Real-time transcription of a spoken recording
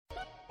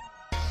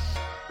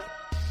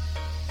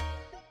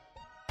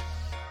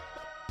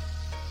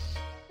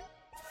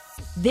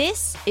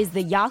This is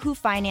the Yahoo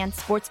Finance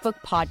Sportsbook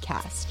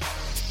Podcast.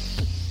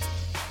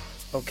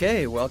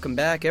 Okay, welcome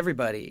back,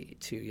 everybody,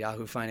 to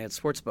Yahoo Finance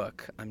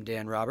Sportsbook. I'm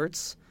Dan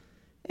Roberts.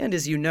 And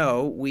as you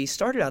know, we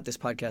started out this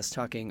podcast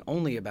talking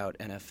only about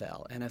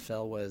NFL.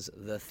 NFL was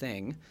the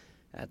thing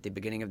at the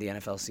beginning of the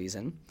NFL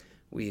season.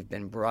 We've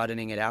been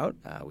broadening it out.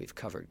 We've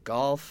covered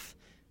golf,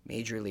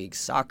 Major League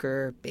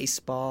Soccer,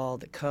 baseball,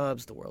 the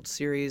Cubs, the World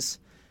Series.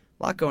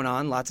 A lot going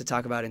on, lots to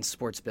talk about in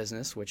sports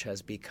business, which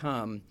has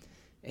become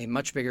a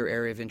much bigger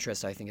area of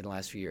interest, I think, in the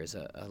last few years,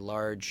 a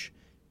large,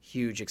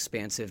 huge,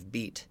 expansive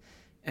beat.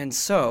 And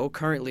so,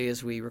 currently,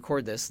 as we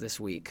record this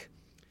week,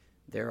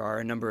 there are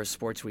a number of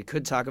sports we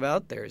could talk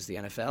about. There's the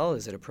NFL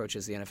as it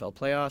approaches the NFL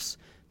playoffs.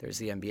 There's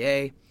the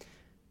NBA.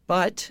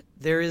 But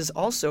there is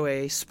also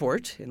a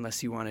sport,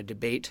 unless you want to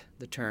debate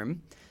the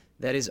term,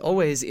 that is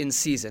always in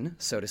season,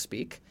 so to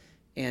speak,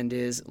 and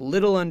is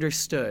little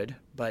understood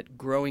but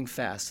growing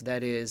fast.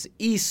 That is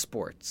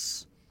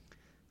esports.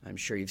 I'm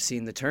sure you've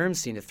seen the term,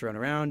 seen it thrown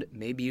around.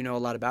 Maybe you know a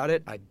lot about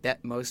it. I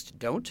bet most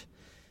don't.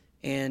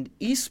 And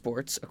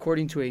esports,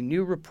 according to a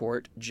new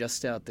report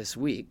just out this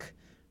week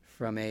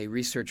from a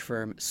research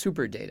firm,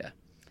 Superdata,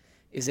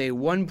 is a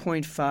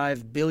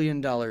 $1.5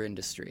 billion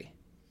industry.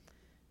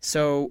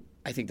 So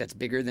I think that's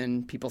bigger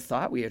than people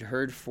thought. We had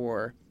heard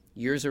for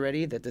years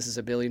already that this is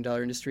a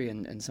billion-dollar industry,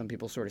 and some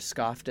people sort of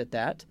scoffed at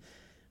that.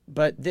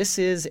 But this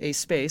is a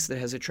space that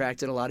has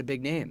attracted a lot of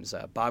big names.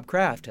 Bob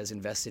Kraft has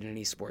invested in an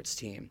esports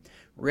team.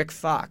 Rick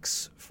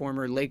Fox,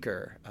 former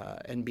Laker,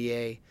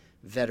 NBA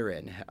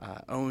veteran,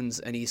 owns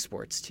an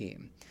esports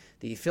team.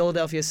 The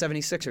Philadelphia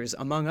 76ers,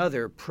 among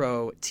other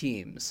pro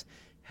teams,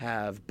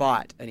 have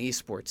bought an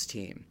esports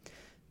team.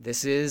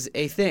 This is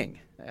a thing,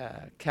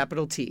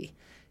 capital T,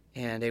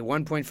 and a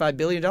 $1.5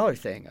 billion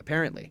thing,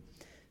 apparently.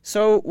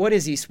 So what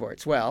is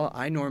esports? Well,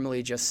 I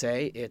normally just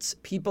say it's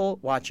people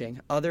watching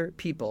other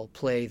people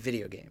play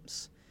video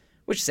games,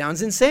 which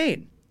sounds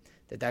insane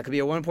that could be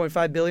a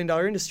 $1.5 billion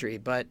industry,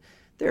 but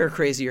there are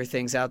crazier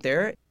things out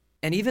there.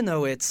 And even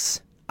though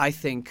it's, I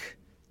think,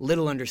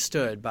 little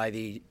understood by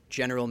the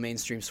general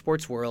mainstream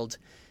sports world,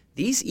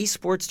 these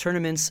esports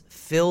tournaments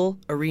fill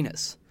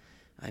arenas.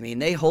 I mean,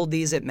 they hold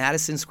these at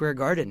Madison Square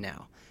Garden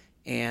now,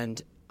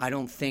 and I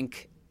don't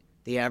think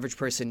the average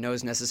person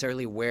knows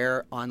necessarily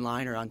where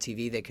online or on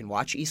TV they can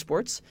watch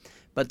esports,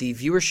 but the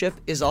viewership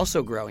is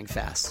also growing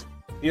fast.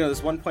 You know,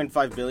 this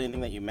 1.5 billion thing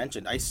that you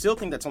mentioned, I still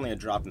think that's only a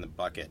drop in the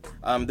bucket.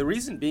 The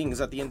reason being is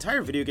that the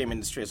entire video game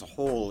industry as a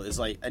whole is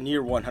like a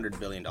near $100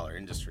 billion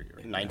industry,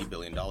 or $90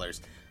 billion.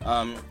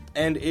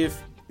 And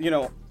if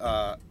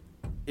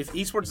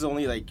esports is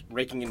only like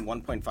raking in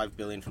 1.5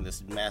 billion from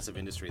this massive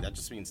industry, that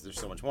just means there's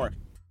so much more.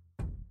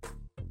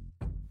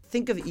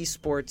 Think of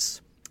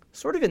esports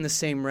sort of in the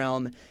same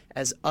realm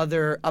as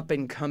other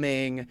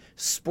up-and-coming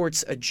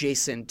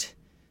sports-adjacent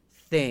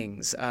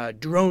things.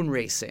 Drone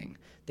racing.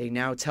 They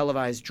now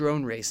televise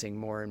drone racing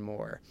more and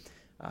more,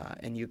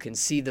 and you can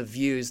see the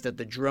views that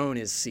the drone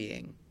is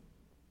seeing.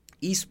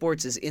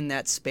 Esports is in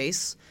that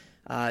space.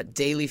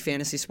 Daily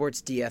fantasy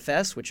sports,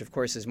 DFS, which of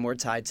course is more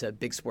tied to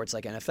big sports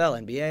like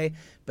NFL, NBA,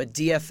 but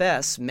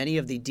DFS, many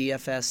of the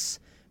DFS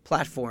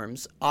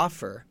platforms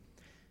offer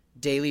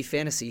daily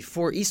fantasy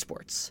for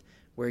esports,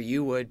 where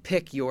you would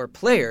pick your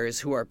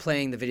players who are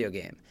playing the video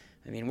game.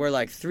 I mean, we're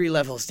like 3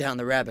 levels down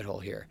the rabbit hole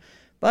here.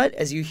 But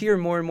as you hear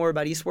more and more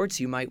about esports,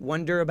 you might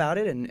wonder about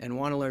it and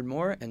want to learn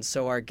more. And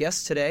so our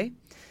guest today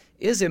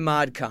is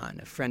Imad Khan,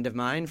 a friend of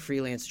mine,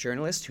 freelance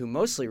journalist who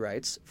mostly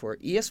writes for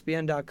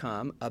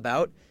ESPN.com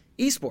about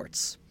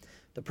esports.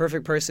 The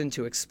perfect person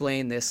to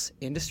explain this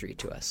industry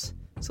to us.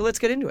 So let's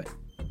get into it.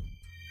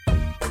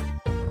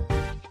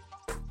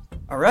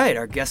 All right,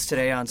 our guest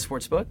today on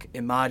Sportsbook,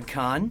 Imad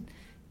Khan,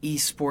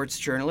 esports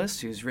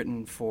journalist who's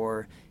written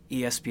for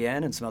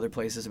ESPN and some other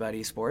places about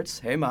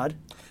esports. Hey, Imad.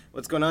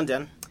 What's going on,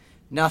 Dan?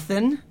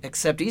 Nothing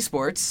except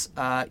esports.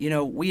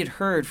 We had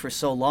heard for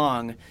so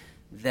long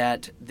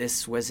that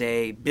this was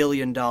a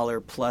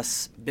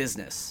billion-dollar-plus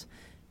business.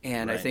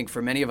 And right. I think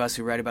for many of us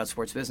who write about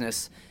sports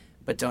business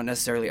but don't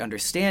necessarily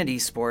understand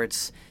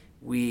esports,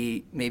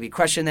 we maybe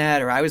question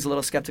that, or I was a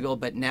little skeptical,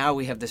 but now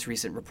we have this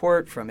recent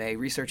report from a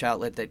research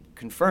outlet that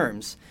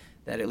confirms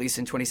that at least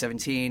in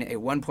 2017, a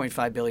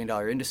 $1.5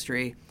 billion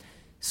industry.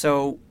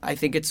 So I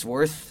think it's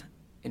worth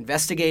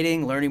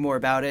investigating, learning more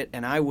about it,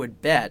 and I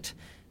would bet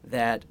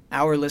that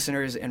our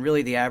listeners and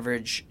really the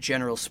average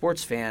general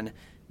sports fan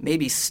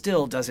maybe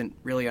still doesn't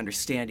really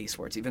understand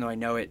esports, even though I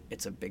know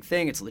it's a big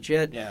thing, it's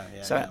legit.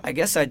 So I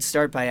guess I'd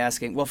start by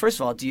asking, well,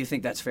 first of all, do you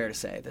think that's fair to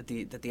say, that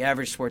the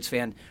average sports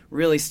fan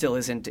really still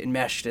isn't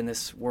enmeshed in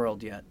this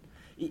world yet?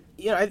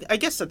 Yeah, I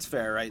guess that's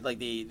fair, right? Like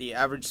the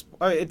average,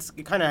 it's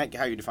kind of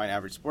how you define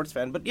average sports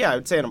fan, but yeah, I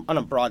would say on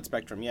a broad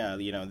spectrum, yeah,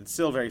 it's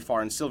still very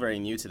far and still very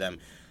new to them.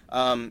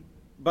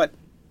 But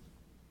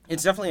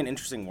it's definitely an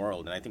interesting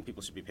world, and I think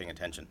people should be paying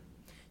attention.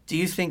 Do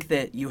you think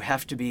that you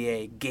have to be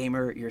a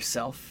gamer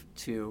yourself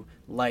to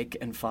like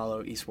and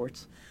follow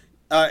esports?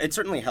 It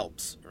certainly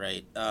helps,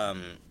 right? A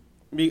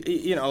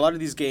lot of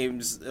these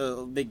games,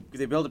 they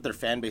build up their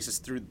fan bases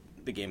through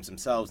the games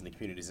themselves and the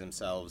communities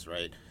themselves,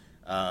 right?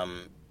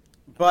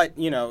 But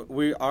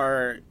we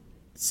are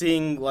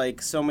seeing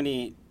like so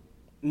many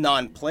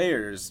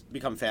non-players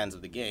become fans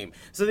of the game.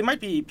 So they might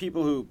be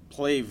people who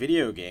play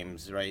video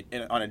games, right,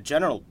 in a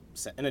general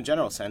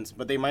sense,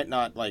 but they might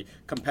not like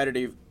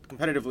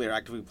competitively or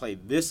actively play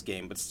this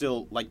game, but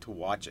still like to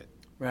watch it.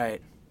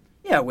 Right.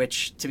 Yeah,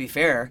 which, to be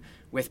fair,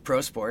 with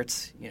pro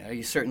sports,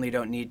 you certainly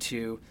don't need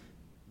to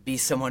be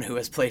someone who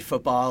has played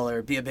football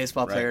or be a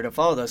baseball player to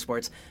follow those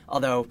sports.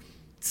 Although,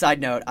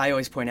 side note, I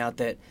always point out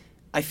that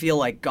I feel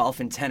like golf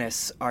and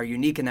tennis are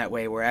unique in that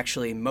way, where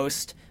actually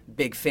most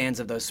big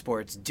fans of those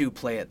sports do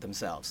play it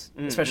themselves,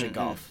 especially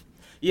golf.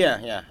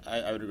 Yeah,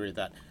 I would agree with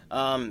that.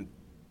 But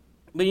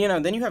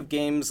then you have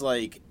games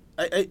like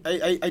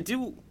I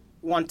do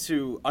want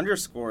to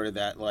underscore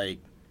that,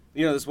 like,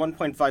 this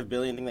 1.5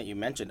 billion thing that you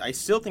mentioned, I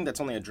still think that's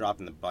only a drop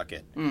in the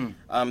bucket.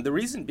 The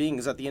reason being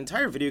is that the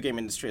entire video game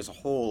industry as a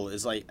whole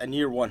is like a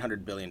near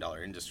 $100 billion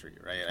industry,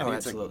 right? I think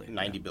absolutely. It's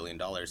like $90 billion.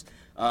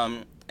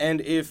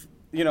 And if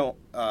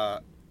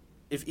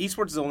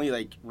esports is only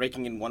like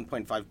raking in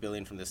 1.5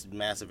 billion from this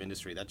massive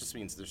industry, that just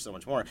means there's so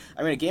much more.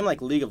 I mean, a game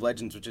like League of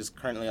Legends, which is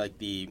currently like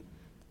the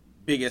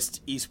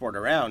biggest esport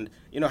around,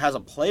 has a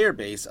player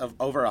base of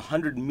over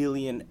 100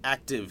 million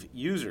active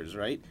users,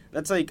 right?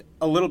 That's like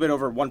a little bit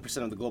over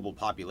 1% of the global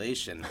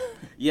population.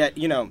 Yet,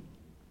 you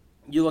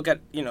look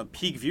at,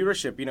 peak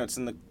viewership, it's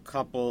in the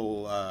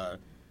couple,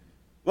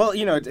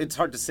 it's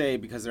hard to say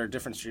because there are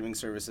different streaming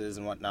services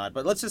and whatnot,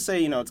 but let's just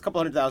say, it's a couple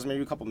 100,000,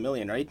 maybe a couple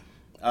million, right?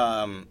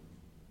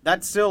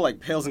 That still like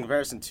pales in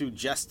comparison to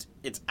just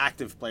its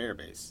active player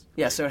base.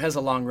 Yeah, so it has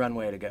a long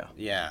runway to go.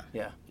 Yeah.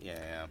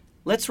 Yeah.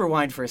 Let's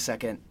rewind for a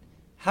second.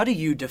 How do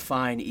you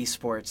define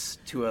esports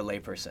to a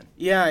layperson?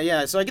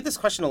 Yeah. So I get this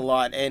question a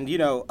lot, and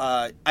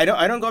I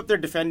don't go up there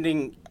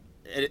defending,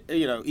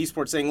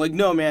 esports, saying like,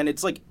 no man,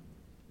 it's like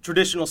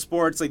traditional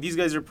sports. Like these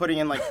guys are putting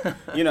in like,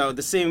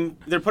 the same.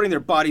 They're putting their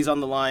bodies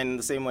on the line in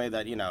the same way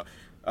that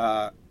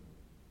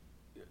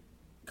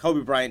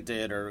Kobe Bryant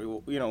did, or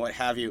what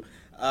have you.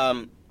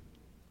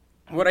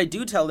 What I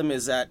do tell them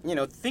is that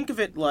think of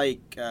it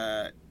like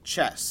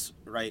chess,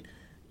 right?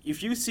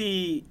 If you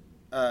see.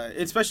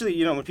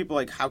 Especially, when people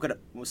like, how could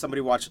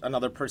somebody watch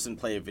another person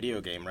play a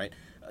video game, right?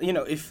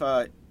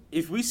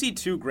 If we see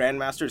two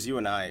grandmasters, you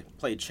and I,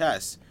 play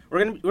chess,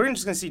 we're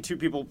just gonna see two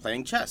people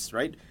playing chess,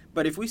 right?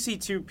 But if we see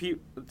two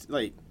people,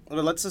 like,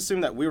 let's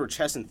assume that we were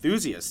chess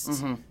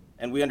enthusiasts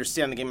and we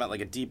understand the game at like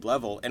a deep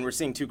level, and we're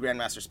seeing two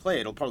grandmasters play,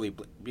 it'll probably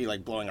be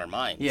like blowing our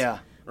minds. Yeah.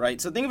 Right.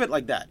 So think of it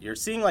like that. You're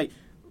seeing like,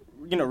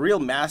 real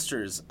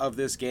masters of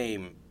this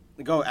game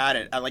go at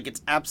it at like its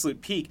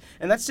absolute peak,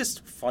 and that's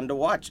just fun to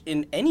watch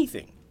in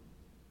anything,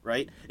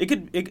 right? It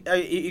could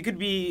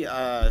be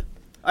I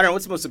don't know,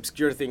 what's the most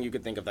obscure thing you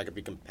could think of that could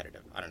be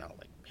competitive? I don't know,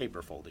 like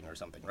paper folding or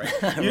something, right?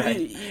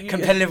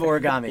 Competitive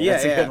origami.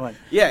 That's a good one.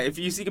 Yeah, if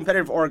you see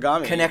competitive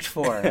origami, Connect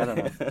Four. I don't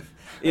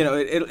know.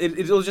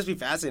 It'll just be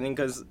fascinating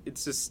because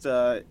it's just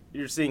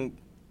you're seeing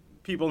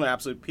people in their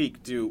absolute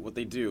peak do what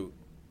they do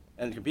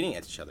and competing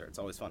against each other. It's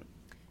always fun.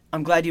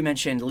 I'm glad you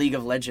mentioned League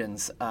of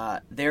Legends.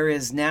 There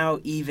is now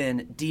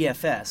even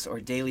DFS, or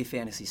Daily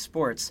Fantasy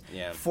Sports,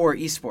 for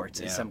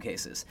esports in some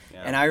cases.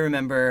 Yeah. And I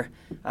remember,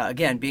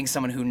 again, being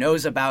someone who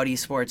knows about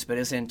esports but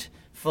isn't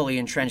fully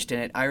entrenched in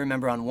it, I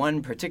remember on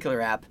one particular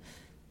app,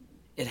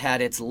 it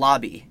had its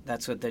lobby.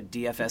 That's what the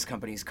DFS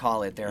companies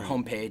call it, their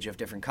homepage of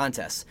different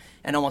contests.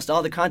 And almost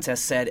all the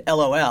contests said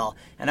LOL,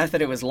 and I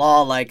thought it was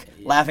LOL, like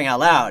laughing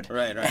out loud.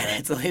 Right.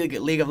 It's a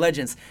League of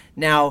Legends.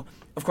 Now,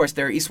 of course,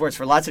 there are esports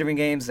for lots of different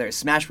games. There's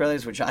Smash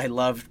Brothers, which I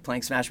loved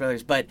playing Smash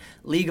Brothers, but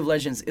League of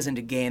Legends isn't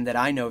a game that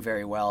I know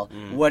very well.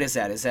 What is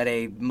that? Is that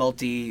a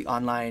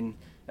multi-online,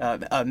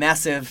 a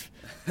massive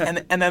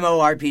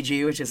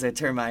MMORPG, which is a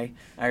term I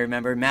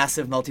remember,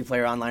 massive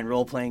multiplayer online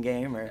role-playing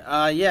game? Or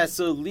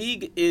so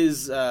League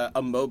is a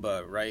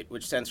MOBA, right,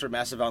 which stands for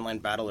Massive Online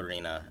Battle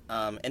Arena.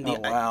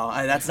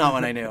 That's not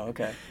one I knew.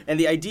 Okay. And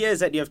the idea is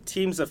that you have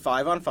teams of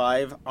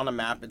 5-on-5 on a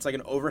map. It's like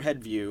an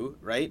overhead view,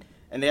 right?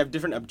 And they have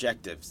different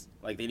objectives.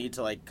 Like they need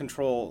to like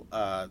control,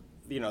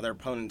 their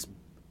opponent's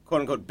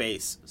quote unquote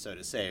base, so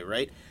to say,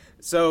 right?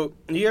 So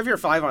you have your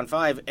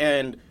 5-on-5,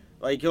 and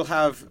like you'll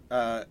have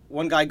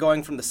one guy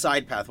going from the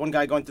side path, one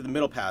guy going through the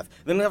middle path.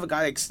 Then you have a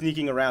guy like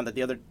sneaking around that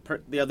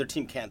the other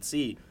team can't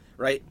see,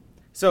 right?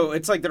 So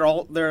it's like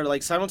they're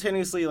like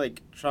simultaneously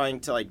like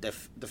trying to like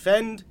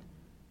defend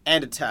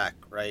and attack,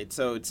 right?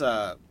 So it's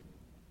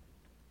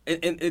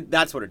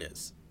that's what it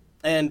is.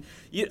 And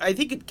I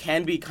think it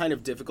can be kind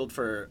of difficult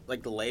for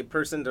like the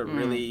layperson to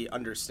really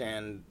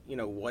understand,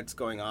 what's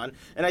going on,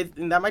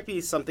 and that might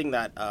be something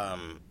that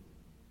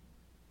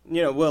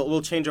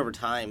will change over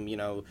time.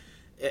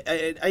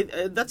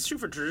 That's true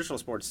for traditional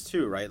sports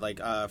too, right? Like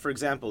for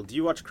example, do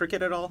you watch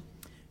cricket at all?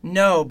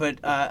 No, but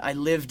I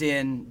lived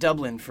in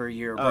Dublin for a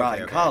year abroad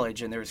in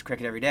college, and there was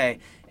cricket every day.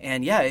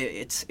 And yeah,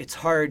 it's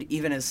hard,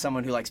 even as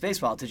someone who likes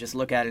baseball, to just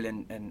look at it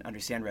and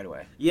understand right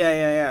away.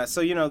 Yeah.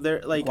 So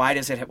they're like, why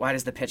does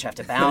the pitch have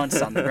to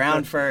bounce on the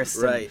ground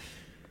first? Right.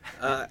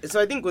 So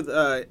I think with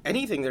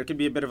anything, there could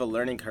be a bit of a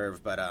learning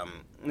curve, but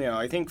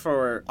I think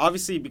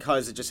obviously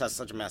because it just has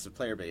such a massive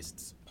player base,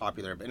 it's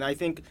popular. And I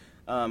think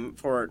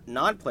for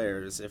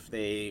non-players, if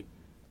they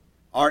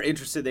are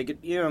interested, they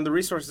could, the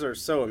resources are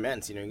so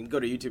immense. You can go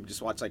to YouTube,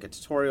 just watch like a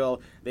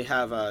tutorial. They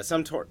have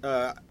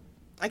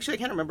actually, I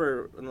can't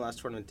remember when the last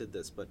tournament did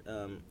this, but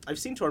I've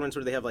seen tournaments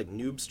where they have like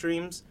noob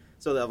streams,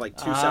 so they have like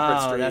two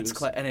separate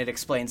streams. And it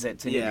explains it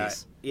to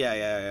newbies.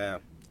 Yeah.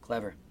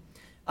 Clever.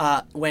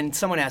 When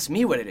someone asks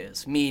me what it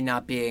is, me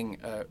not being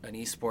an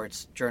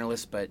esports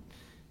journalist, but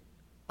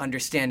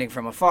understanding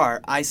from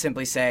afar, I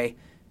simply say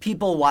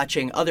people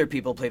watching other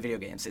people play video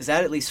games. Is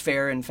that at least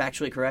fair and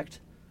factually correct?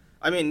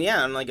 I mean,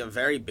 yeah, on like a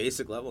very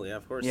basic level, yeah,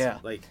 of course. Yeah.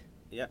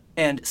 Yeah.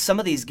 And some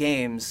of these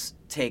games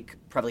take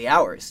probably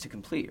hours to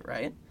complete,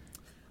 right?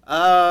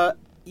 Yeah.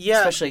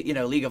 Especially,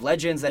 League of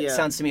Legends. That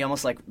sounds to me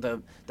almost like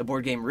the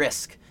board game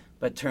Risk,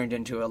 but turned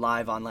into a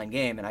live online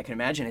game, and I can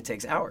imagine it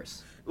takes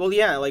hours. Well,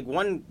 yeah, like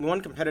one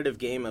competitive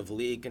game of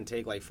League can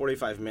take like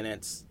 45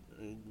 minutes,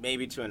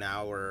 maybe to an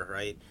hour,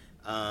 right?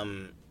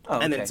 And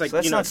okay. it's like, so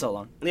that's not so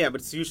long. Yeah,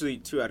 but it's usually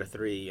 2 out of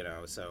 3,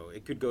 so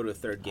it could go to a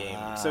third game.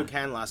 So it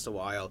can last a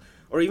while.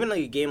 Or even like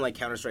a game like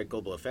Counter-Strike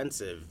Global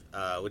Offensive,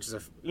 which is a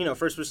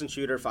first-person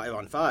shooter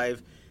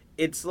 5-on-5.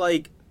 It's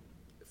like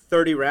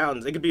 30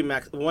 rounds. It could be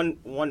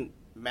one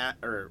match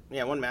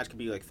could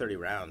be like 30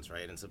 rounds,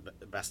 right? And it's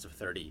a best of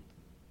 30.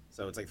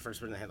 So it's like the first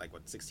person had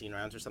 16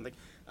 rounds or something.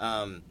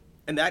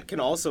 And that can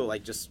also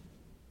like just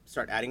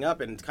start adding up,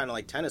 and it's kind of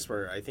like tennis,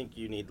 where I think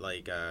you need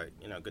like a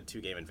good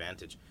 2-game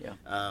advantage. Yeah.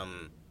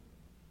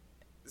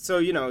 So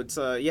it's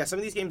some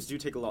of these games do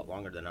take a lot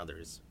longer than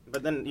others.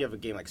 But then you have a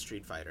game like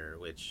Street Fighter,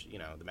 which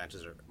the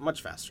matches are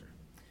much faster.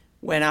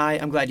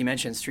 I'm glad you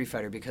mentioned Street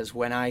Fighter, because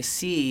when I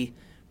see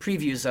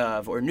previews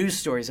of or news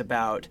stories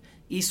about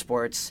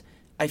esports,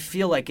 I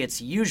feel like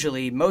it's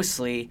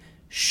mostly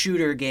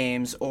shooter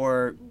games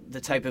or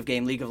the type of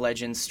game League of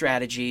Legends,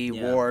 strategy,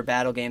 war,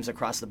 battle games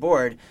across the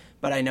board.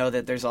 But I know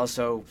that there's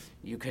also,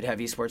 you could have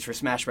esports for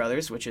Smash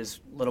Brothers, which is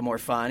a little more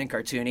fun and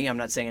cartoony. I'm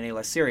not saying any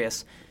less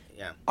serious.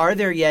 Yeah. Are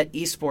there yet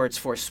esports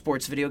for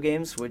sports video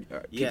games?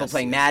 People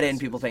playing Madden,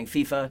 people playing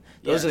FIFA?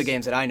 Those are the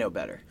games that I know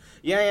better.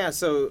 Yeah.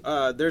 So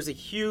there's a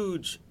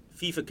huge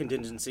FIFA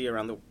contingency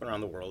around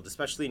the world,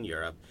 especially in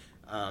Europe.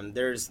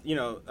 There's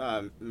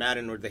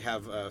Madden, where they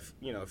have a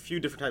few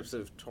different types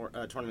of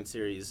tournament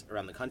series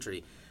around the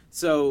country.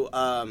 So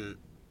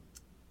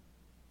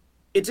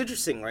it's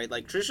interesting, right?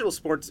 Like traditional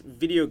sports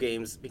video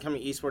games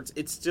becoming esports,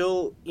 it's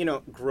still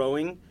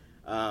growing.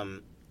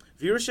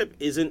 Viewership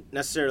isn't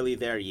necessarily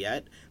there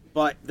yet,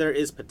 but there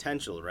is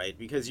potential, right?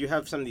 Because you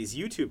have some of these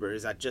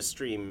YouTubers that just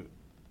stream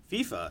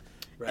FIFA,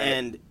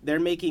 and they're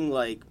making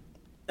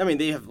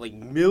they have like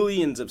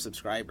millions of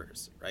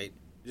subscribers, right?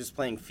 Just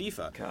playing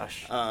FIFA.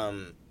 Gosh.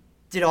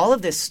 Did all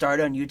of this start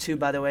on YouTube,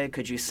 by the way?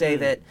 Could you say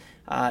that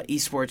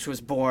esports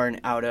was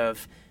born out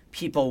of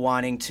people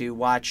wanting to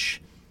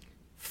watch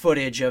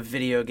footage of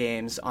video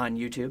games on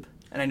YouTube?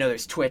 And I know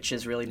there's Twitch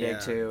is really big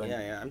too.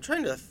 Yeah. I'm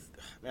trying to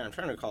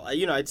recall.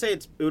 I'd say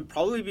it would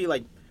probably be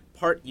like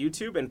part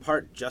YouTube and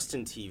part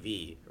Justin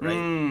TV,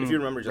 right? If you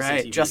remember Justin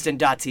TV.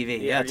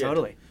 Justin.tv. Yeah,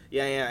 totally.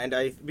 Yeah. And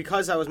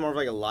because I was more of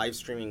like a live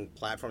streaming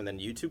platform than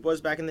YouTube was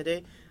back in the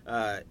day,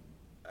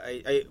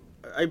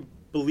 I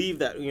believe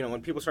that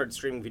when people started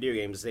streaming video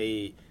games,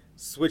 they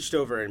switched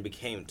over and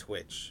became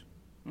Twitch.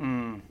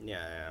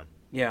 Yeah.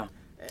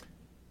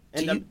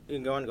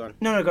 And go on.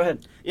 No, go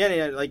ahead.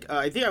 Yeah.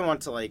 I think I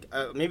want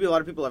to maybe a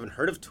lot of people haven't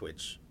heard of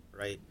Twitch,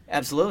 right?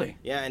 Absolutely.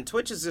 Yeah, and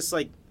Twitch is just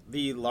like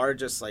the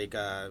largest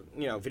video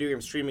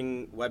game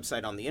streaming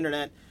website on the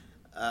internet.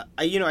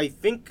 I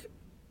think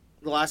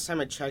the last time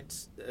I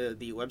checked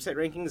the website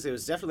rankings, it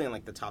was definitely in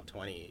like the top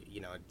 20.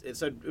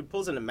 It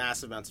pulls in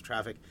massive amounts of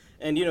traffic,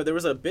 and there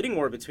was a bidding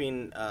war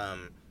between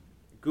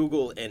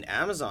Google and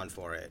Amazon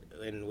for it,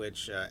 in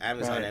which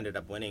Amazon ended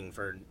up winning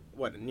for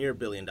near $1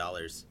 billion.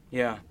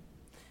 Yeah.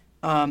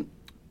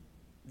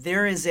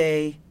 There is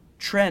a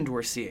trend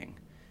we're seeing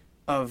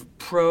of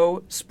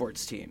pro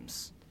sports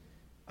teams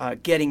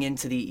getting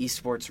into the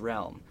esports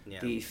realm. Yeah.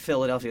 The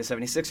Philadelphia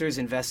 76ers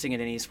investing in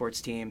an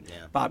esports team.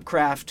 Yeah. Bob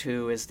Kraft,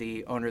 who is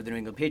the owner of the New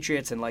England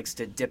Patriots and likes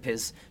to dip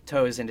his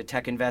toes into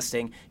tech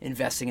investing in an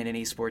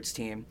esports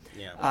team.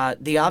 Yeah.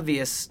 The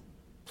obvious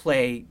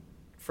play,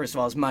 first of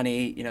all, is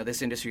money.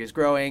 This industry is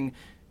growing,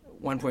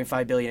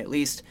 $1.5 billion at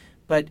least.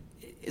 But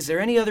is there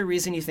any other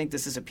reason you think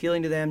this is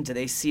appealing to them? Do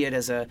they see it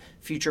as a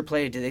future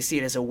play? Do they see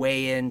it as a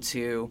way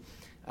into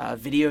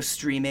video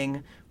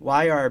streaming?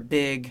 Why are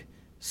big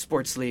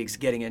sports leagues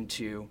getting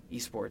into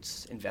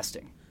esports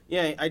investing?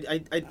 Yeah,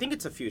 I think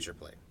it's a future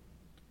play.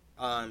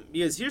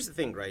 Because here's the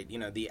thing, right?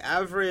 The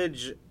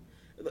average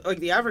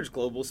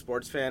global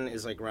sports fan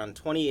is like around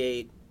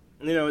 28.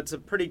 It's a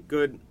pretty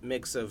good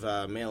mix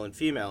of male and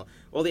female.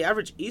 Well, the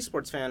average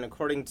esports fan,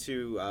 according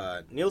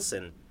to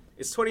Nielsen,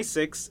 is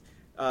 26,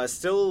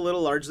 still a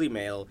little largely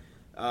male.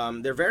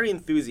 They're very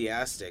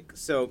enthusiastic.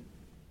 So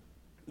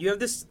you have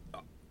this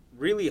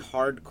really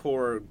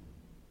hardcore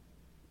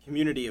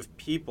community of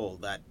people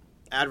that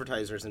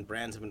advertisers and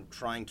brands have been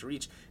trying to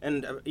reach.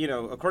 And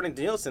according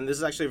to Nielsen, this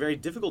is actually a very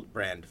difficult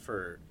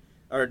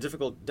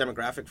difficult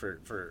demographic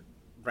for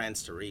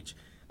brands to reach.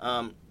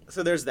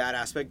 So there's that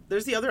aspect.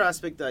 There's the other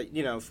aspect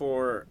that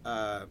for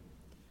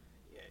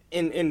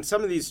in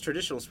some of these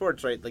traditional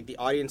sports, right? Like the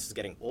audience is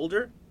getting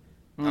older.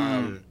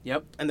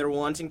 Yep. And they're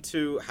wanting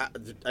to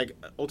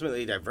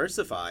ultimately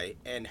diversify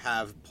and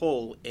have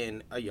pull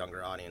in a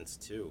younger audience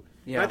too.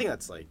 Yeah. And I think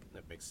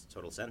that makes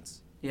total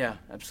sense. Yeah,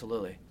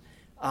 absolutely.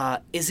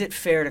 Is it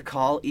fair to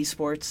call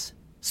esports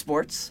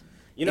sports?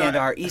 And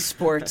are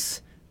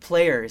esports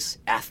players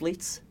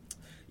athletes?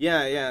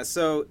 Yeah.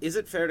 So is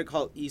it fair to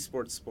call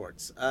esports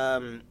sports?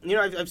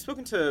 I've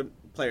spoken to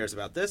players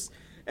about this,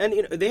 and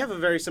they have a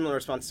very similar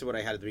response to what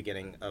I had at the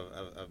beginning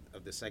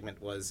of this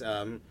segment. Was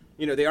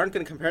they aren't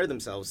going to compare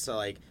themselves to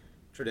like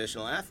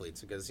traditional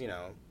athletes because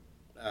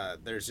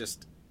there's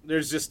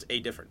just a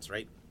difference,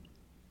 right?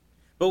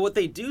 But what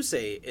they do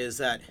say is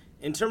that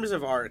in terms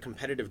of our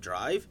competitive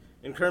drive,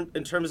 in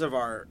terms of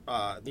our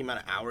the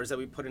amount of hours that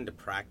we put into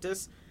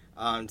practice,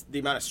 the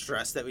amount of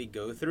stress that we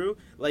go through,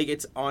 like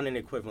it's on an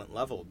equivalent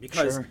level.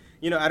 Because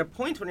Sure. At a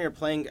point when you're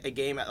playing a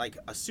game at like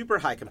a super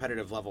high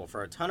competitive level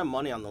for a ton of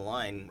money on the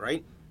line,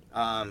 right?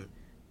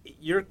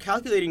 You're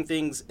calculating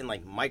things in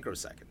like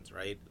microseconds,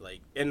 right?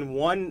 Like, and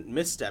one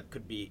misstep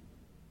could be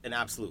an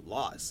absolute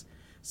loss.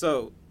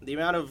 So the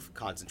amount of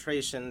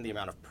concentration, the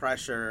amount of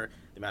pressure,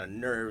 the amount of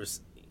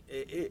nerves,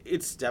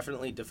 it's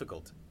definitely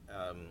difficult.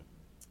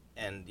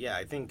 And yeah,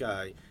 I think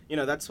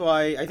that's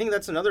why I think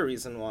that's another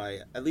reason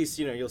why at least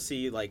you'll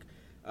see like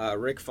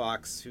Rick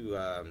Fox, who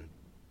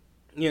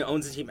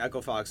owns the team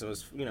Echo Fox and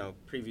was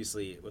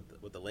previously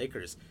with the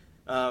Lakers,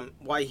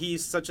 why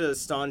he's such a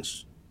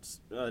staunch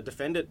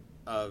defendant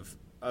of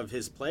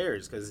his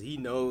players, because he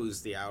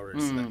knows the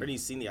hours or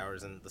he's seen the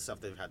hours and the stuff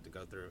they've had to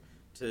go through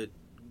to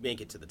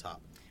make it to the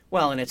top.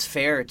 Well, and it's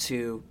fair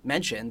to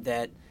mention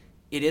that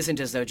it isn't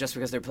as though just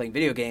because they're playing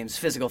video games,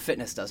 physical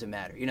fitness doesn't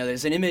matter.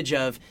 There's an image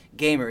of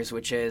gamers,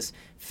 which is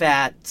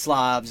fat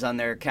slobs on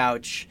their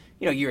couch,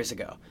 years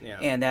ago. Yeah.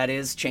 And that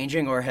is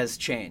changing or has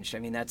changed. I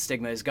mean, that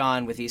stigma is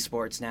gone with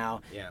esports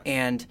now. Yeah.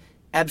 And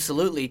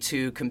absolutely,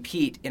 to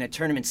compete in a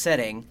tournament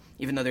setting,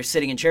 even though they're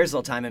sitting in chairs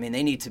all the time, I mean,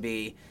 they need to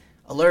be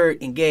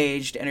alert,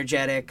 engaged,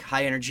 energetic,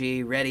 high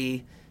energy,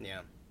 ready.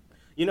 Yeah.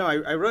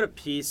 I wrote a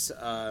piece,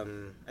 I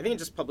think it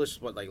just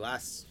published,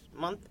 last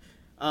month,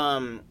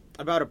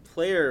 about a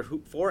player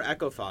for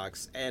Echo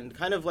Fox, and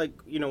kind of like,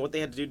 what they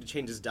had to do to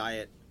change his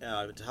diet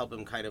to help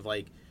him kind of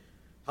like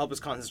help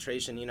his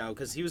concentration,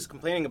 because he was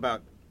complaining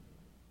about,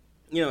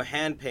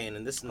 hand pain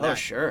and this and that. Oh,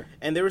 sure.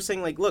 And they were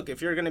saying, like, look,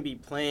 if you're going to be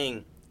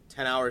playing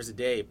 10 hours a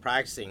day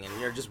practicing and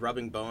you're just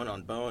rubbing bone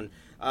on bone,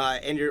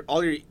 and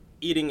all you're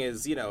eating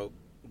is,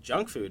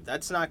 junk food,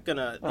 that's not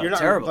gonna. You're not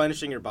terrible.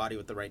 replenishing your body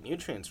with the right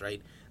nutrients,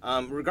 right?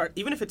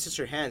 Even if it's just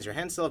your hands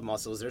still have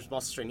muscles. There's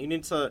muscle strain. You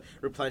need to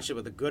replenish it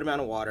with a good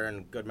amount of water and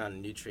a good amount of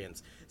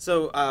nutrients.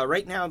 So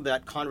right now,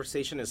 that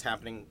conversation is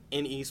happening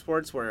in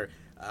esports, where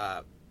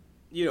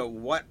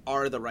what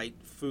are the right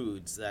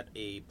foods that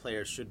a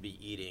player should be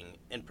eating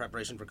in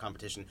preparation for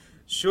competition?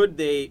 Should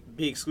they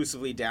be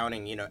exclusively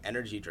downing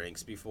energy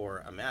drinks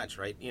before a match,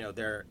 right?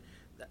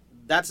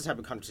 That's the type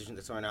of competition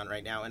that's going on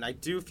right now, and I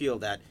do feel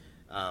that.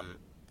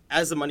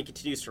 As the money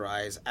continues to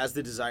rise, as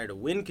the desire to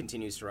win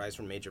continues to rise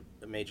from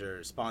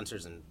major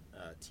sponsors and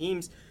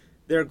teams,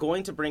 they're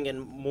going to bring in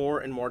more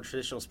and more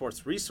traditional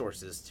sports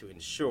resources to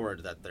ensure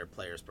that their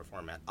players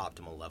perform at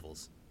optimal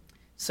levels.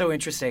 So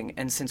interesting.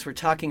 And since we're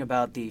talking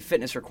about the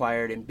fitness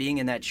required and being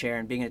in that chair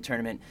and being in a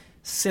tournament,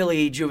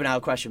 silly juvenile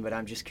question, but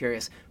I'm just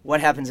curious, what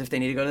happens if they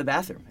need to go to the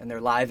bathroom and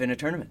they're live in a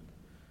tournament?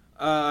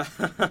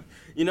 I've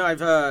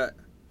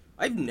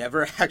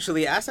never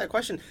actually asked that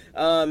question.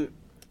 And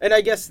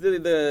I guess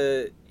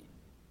the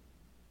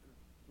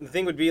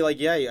thing would be like,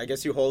 yeah, I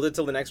guess you hold it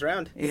till the next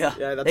round. Yeah,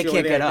 that's they the only can't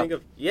thing get I up. think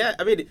of. Yeah,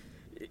 I mean,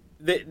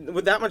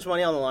 with that much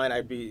money on the line,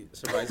 I'd be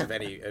surprised if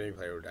any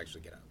player would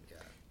actually get up. Yeah.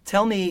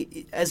 Tell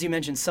me, as you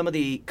mentioned, some of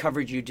the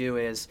coverage you do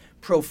is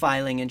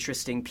profiling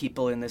interesting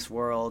people in this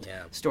world,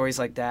 stories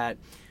like that.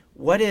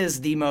 What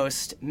is the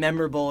most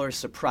memorable or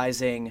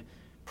surprising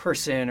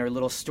person or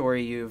little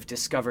story you've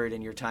discovered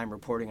in your time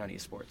reporting on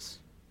esports?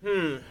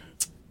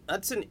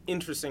 That's an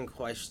interesting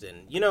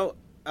question.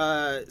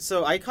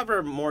 So I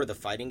cover more of the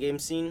fighting game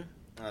scene.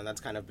 That's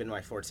kind of been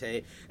my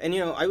forte. And,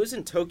 I was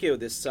in Tokyo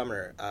this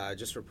summer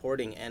just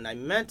reporting, and I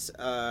met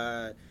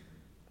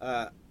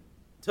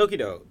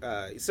Tokido.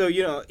 So,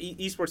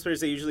 esports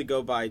players, they usually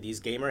go by these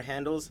gamer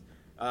handles.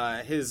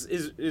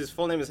 His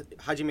full name is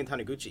Hajime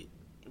Taniguchi,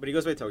 but he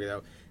goes by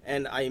Tokido.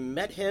 And I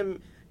met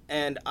him,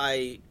 and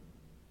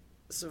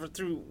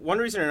through one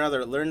reason or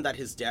another, learned that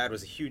his dad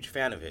was a huge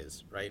fan of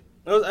his, right?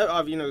 He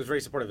was very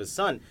supportive of his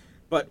son,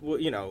 but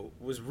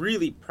was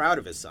really proud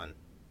of his son.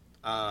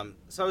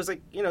 So I was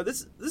like,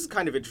 this is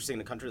kind of interesting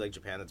in a country like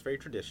Japan that's very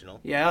traditional.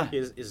 Yeah. He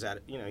has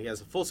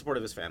a full support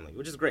of his family,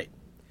 which is great.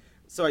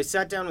 So I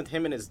sat down with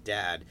him and his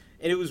dad,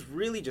 and it was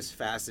really just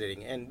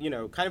fascinating and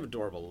kind of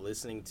adorable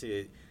listening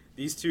to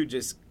these two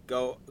just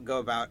go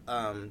about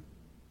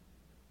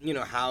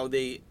how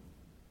they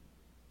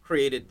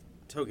created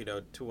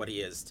Tokido to what he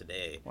is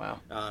today.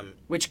 Wow.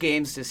 Which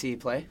games does he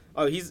play?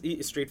 Oh,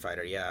 he's Street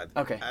Fighter, yeah.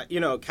 Okay.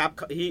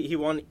 He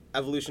won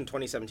Evolution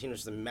 2017, which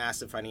is a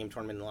massive fighting game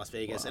tournament in Las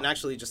Vegas. Wow. And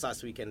actually, just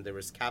last weekend, there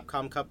was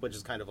Capcom Cup, which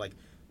is kind of like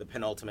the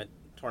penultimate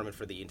tournament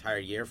for the entire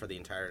year for the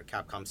entire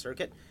Capcom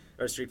circuit,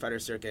 or Street Fighter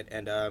circuit.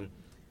 And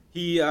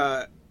he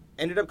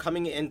ended up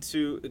coming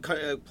into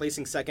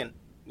placing second,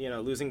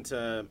 losing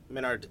to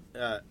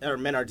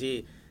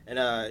Menardi,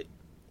 and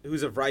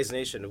who's of Rise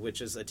Nation,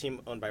 which is a team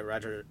owned by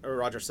Roger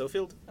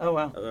Sofield. Oh,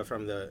 wow.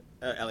 From the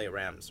LA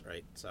Rams,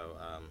 right? So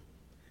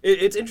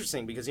it's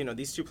interesting because,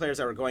 these two players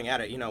that were going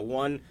at it,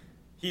 one,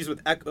 he's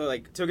with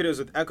Tokido's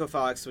with Echo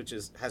Fox, which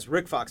has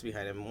Rick Fox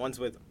behind him. One's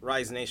with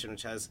Rise Nation,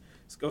 which has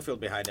Schofield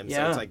behind him. Yeah.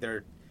 So it's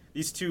like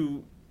these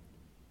two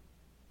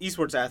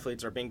esports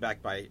athletes are being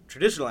backed by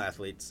traditional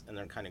athletes, and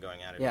they're kind of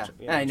going at it. Yeah,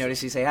 which, I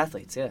noticed you say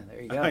athletes. Yeah,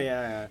 there you go.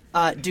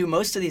 Yeah. Do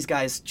most of these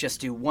guys just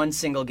do one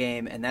single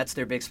game, and that's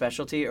their big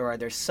specialty, or are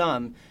there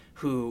some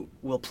who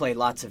will play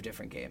lots of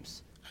different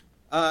games?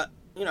 I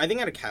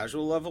think at a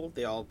casual level,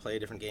 they all play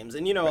different games.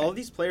 And, all of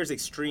these players, they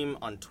stream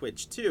on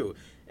Twitch, too.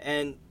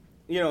 And,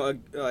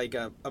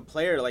 a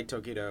player like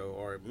Tokido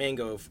or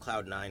Mango of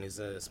Cloud9, who's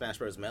a Smash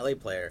Bros. Melee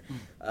player,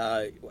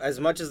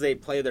 as much as they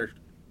play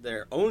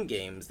their own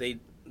games,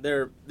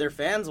 their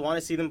fans want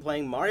to see them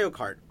playing Mario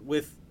Kart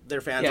with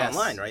their fans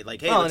online, right?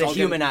 Like, hey, and it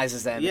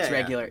humanizes them. It's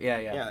regular.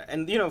 Yeah.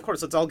 And, of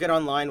course, let's all get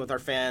online with our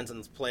fans and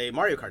let's play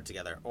Mario Kart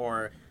together.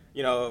 Or,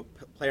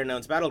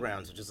 PlayerUnknown's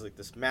Battlegrounds, which is like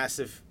this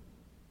massive,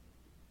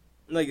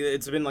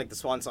 it's been like the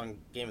swan song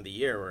game of the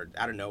year, where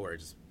out of nowhere it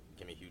just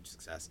became a huge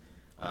success.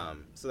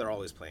 So they're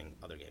always playing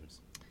other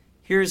games.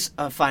 Here's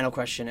a final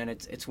question, and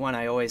it's one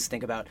I always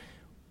think about.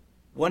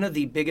 One of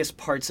the biggest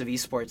parts of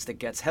esports that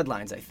gets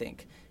headlines, I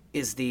think,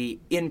 is the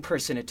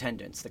in-person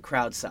attendance, the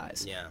crowd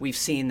size. Yeah. We've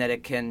seen that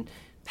it can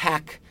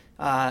pack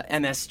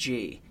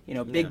MSG,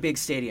 big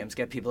stadiums,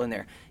 get people in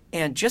there.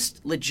 And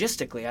just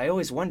logistically, I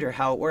always wonder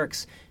how it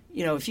works.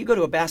 If you go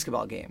to a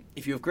basketball game,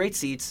 if you have great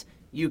seats,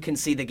 you can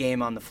see the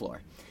game on the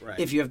floor. Right.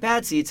 If you have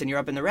bad seats and you're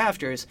up in the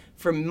rafters,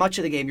 for much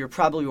of the game, you're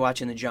probably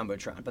watching the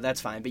Jumbotron, but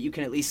that's fine. But you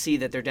can at least see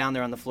that they're down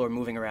there on the floor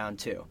moving around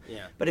too.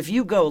 Yeah. But if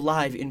you go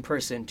live in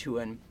person to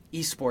an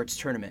esports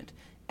tournament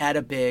at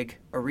a big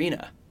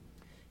arena,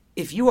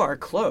 if you are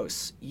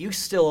close, you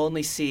still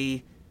only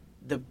see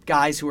the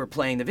guys who are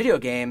playing the video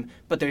game,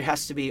 but there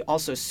has to be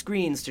also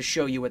screens to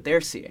show you what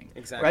they're seeing.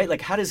 Exactly. Right?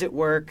 Like, how does it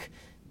work?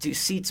 Do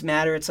seats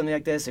matter at something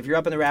like this? If you're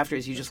up in the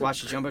rafters, you just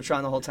watch the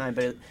Jumbotron the whole time.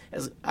 But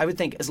I would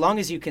think as long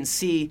as you can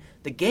see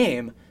the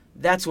game,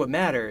 that's what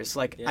matters.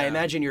 I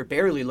imagine you're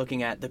barely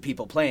looking at the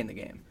people playing the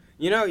game.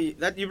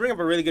 That you bring up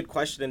a really good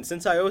question. And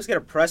since I always get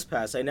a press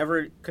pass, I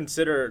never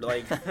considered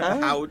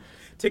how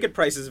ticket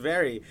prices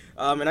vary.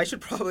 And I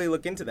should probably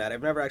look into that.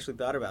 I've never actually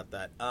thought about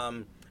that.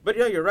 But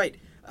you're right.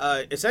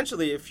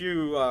 Essentially, if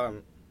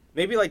you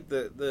maybe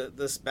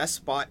the best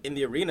spot in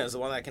the arena is the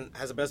one that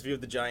has the best view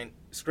of the giant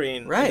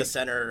screen in the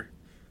center,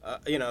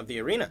 of the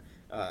arena.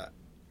 But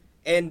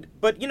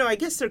I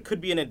guess there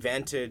could be an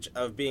advantage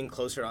of being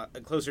closer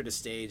to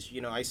stage.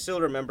 I still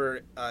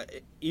remember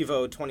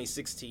Evo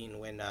 2016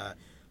 when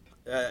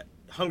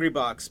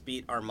Hungrybox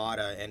beat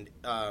Armada, and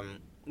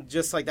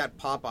just like that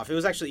pop off. It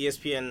was actually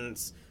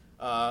ESPN's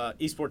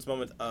esports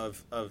moment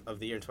of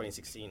the year in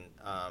 2016.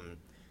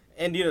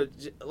 And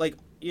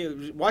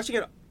watching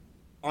it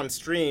on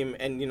stream,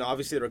 and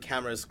obviously there were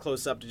cameras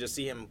close up to just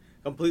see him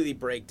completely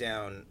break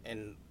down,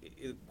 and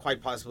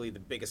quite possibly the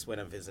biggest win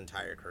of his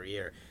entire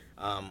career.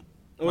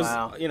 It was,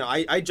 wow.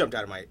 I jumped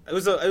out of my. It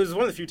was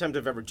one of the few times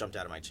I've ever jumped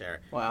out of my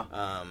chair.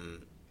 Wow.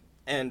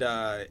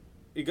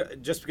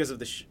 Just because of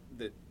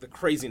the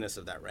craziness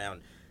of that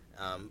round,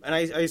 and I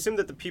assume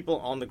that the people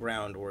on the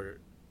ground were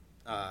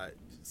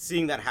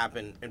seeing that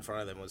happen in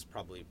front of them was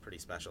probably pretty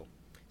special.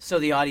 So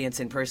the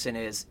audience in person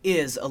is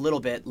a little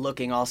bit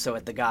looking also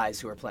at the guys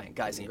who are playing,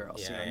 guys and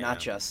girls, not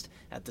just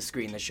at the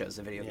screen that shows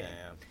the video game.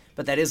 Yeah.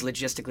 But that is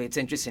logistically, it's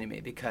interesting to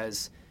me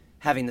because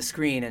having the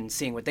screen and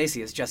seeing what they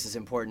see is just as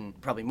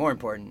important, probably more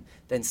important,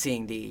 than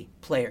seeing the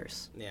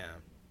players. Yeah.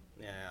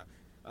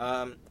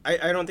 I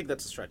don't think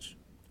that's a stretch.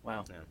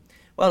 Wow. Yeah.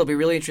 Well, it'll be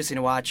really interesting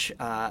to watch,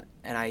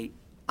 and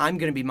I'm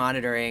going to be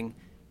monitoring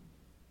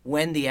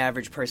when the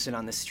average person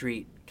on the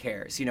street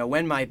cares.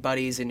 When my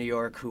buddies in New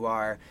York who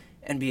are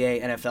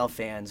NBA, NFL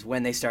fans,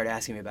 when they start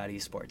asking me about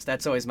esports.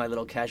 That's always my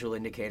little casual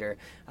indicator.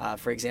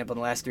 For example, in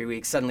the last 3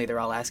 weeks, suddenly they're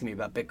all asking me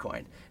about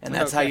Bitcoin. And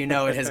that's how you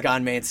know it has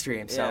gone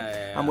mainstream. So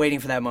I'm waiting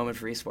for that moment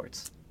for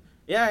esports.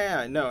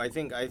 Yeah. No, I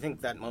think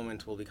that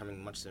moment will be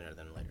coming much sooner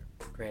than later.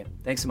 Great.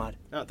 Thanks, Imad.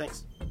 No,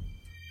 thanks.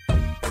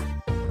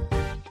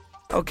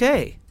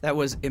 Okay, that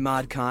was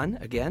Imad Khan,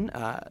 again,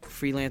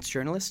 freelance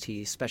journalist.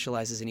 He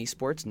specializes in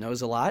esports,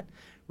 knows a lot,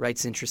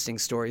 writes interesting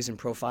stories and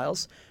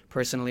profiles.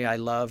 Personally, I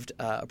loved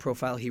a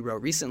profile he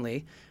wrote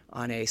recently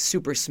on a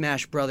Super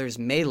Smash Bros.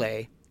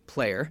 Melee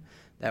player.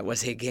 That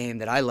was a game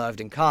that I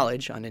loved in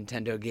college on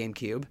Nintendo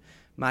GameCube.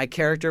 My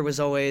character was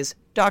always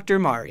Dr.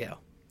 Mario.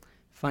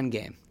 Fun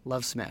game.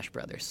 Love Smash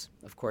Brothers.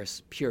 Of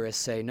course,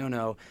 purists say,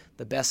 no,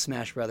 the best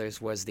Smash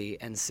Brothers was the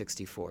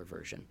N64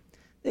 version.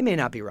 They may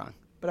not be wrong,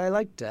 but I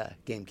liked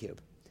GameCube.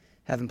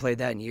 Haven't played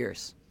that in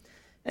years.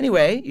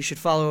 Anyway, you should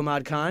follow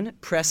Imad Khan.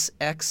 Press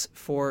X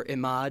for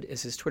Imad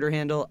is his Twitter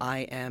handle,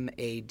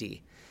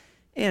 IMAD.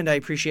 And I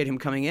appreciate him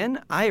coming in.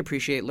 I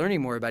appreciate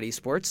learning more about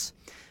esports.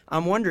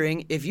 I'm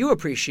wondering if you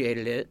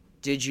appreciated it.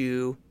 Did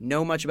you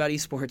know much about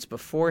esports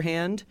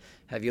beforehand?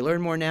 Have you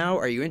learned more now?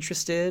 Are you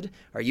interested?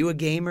 Are you a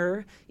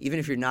gamer? Even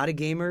if you're not a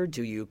gamer,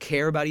 do you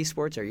care about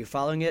esports? Are you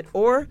following it?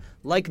 Or,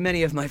 like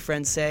many of my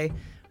friends say,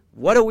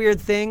 what a weird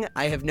thing.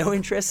 I have no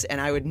interest,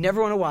 and I would never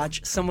want to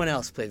watch someone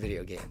else play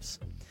video games.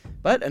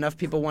 But enough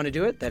people want to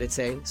do it that it's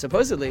a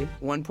supposedly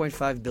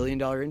 $1.5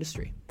 billion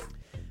industry.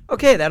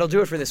 Okay, that'll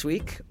do it for this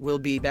week. We'll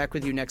be back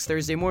with you next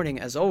Thursday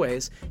morning, as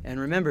always. And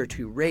remember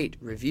to rate,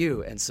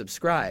 review, and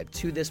subscribe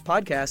to this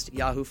podcast,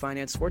 Yahoo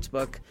Finance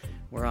Sportsbook.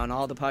 We're on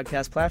all the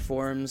podcast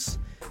platforms.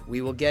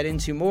 We will get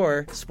into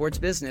more sports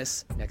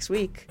business next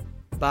week.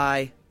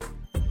 Bye.